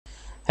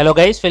Hello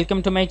guys,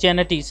 welcome to my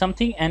channel Teach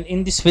Something, and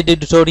in this video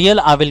tutorial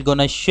I will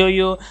gonna show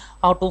you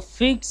how to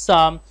fix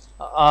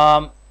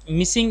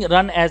missing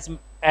run as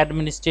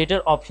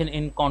administrator option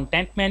in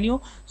content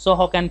menu. So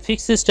how can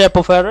fix this type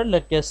of error?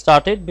 Let's get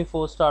started.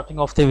 Before starting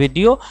off the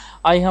video,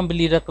 I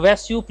humbly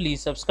request you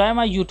please subscribe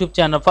my YouTube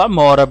channel for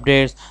more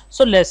updates.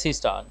 So let's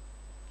start.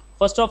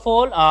 First of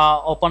all,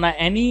 open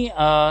any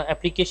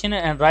application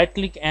and right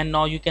click, and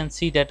now you can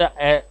see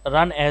that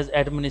run as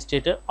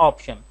administrator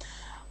option.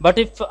 But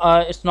if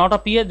it's not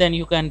appear, then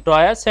you can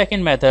try a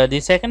second method. The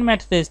second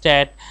method is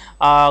that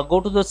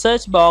go to the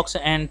search box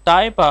and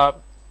type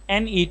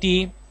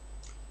NETPLWIZ.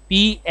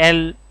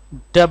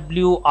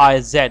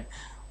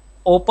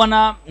 Open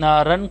a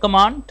run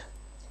command.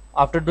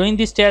 After doing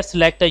this step,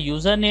 select a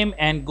username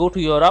and go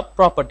to your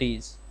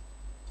properties.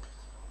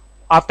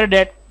 After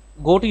that,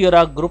 go to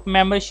your group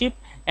membership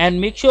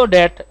and make sure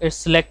that it's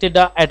selected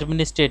the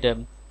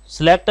administrator.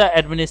 Select the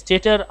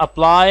administrator,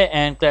 apply,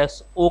 and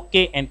press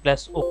OK and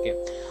press OK.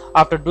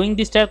 After doing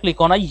this step,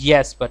 click on a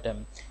yes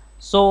button.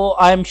 So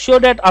I'm sure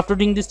that after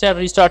doing this step,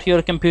 restart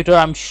your computer.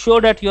 I'm sure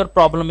that your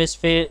problem is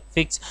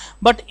fixed.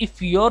 But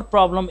if your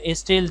problem is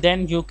still,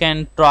 then you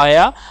can try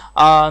a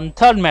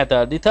third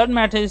method. The third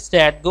method is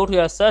that go to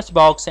your search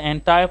box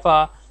and type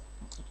a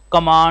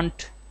command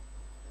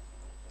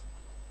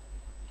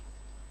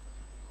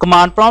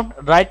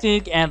prompt, right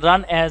click and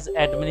run as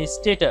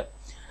administrator.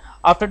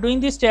 After doing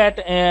this step,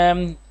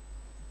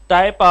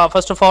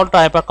 first of all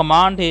type a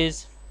command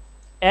is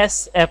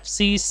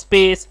sfc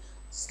space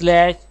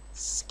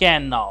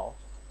 /scan now.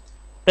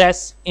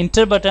 Press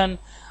enter button.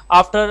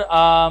 After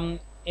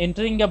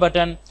entering a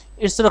button,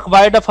 it's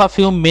required of a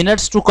few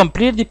minutes to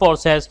complete the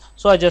process,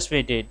 so I just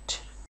waited.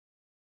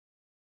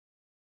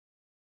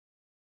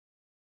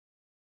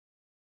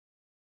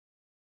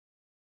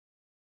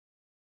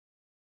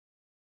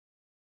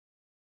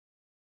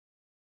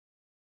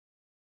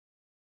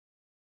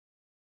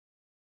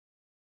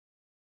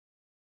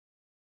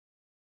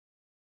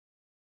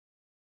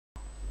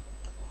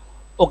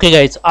 Okay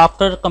guys,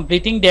 after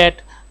completing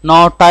that,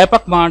 now type a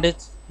command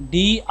is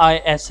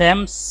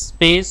dism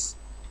space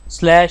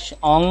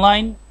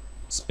 /online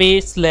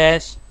space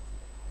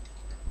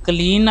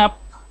 /cleanup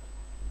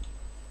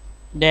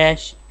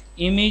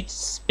 -image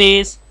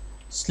space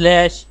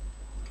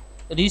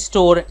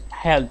 /restore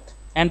health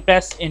and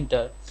press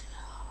enter.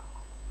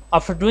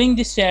 After doing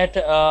this chat,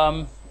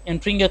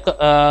 entering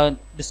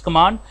this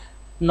command,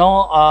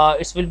 now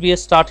it will be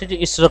started.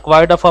 It's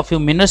required of a few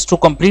minutes to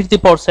complete the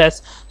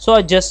process, so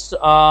I just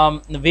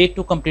wait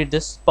to complete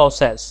this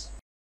process.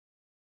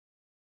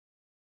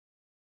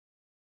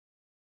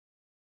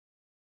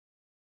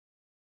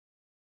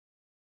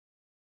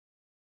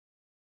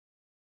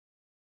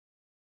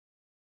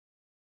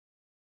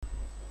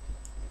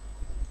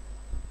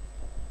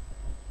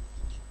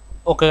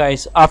 Okay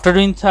guys, after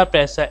doing that,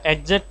 press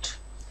exit,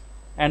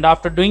 and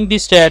after doing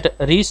this stat,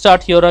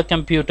 restart your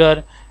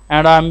computer,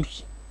 and I'm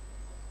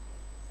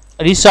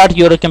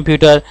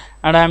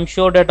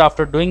sure that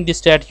after doing this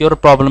stat your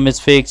problem is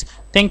fixed.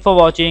 Thanks for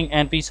watching,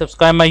 and please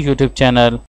subscribe my YouTube channel.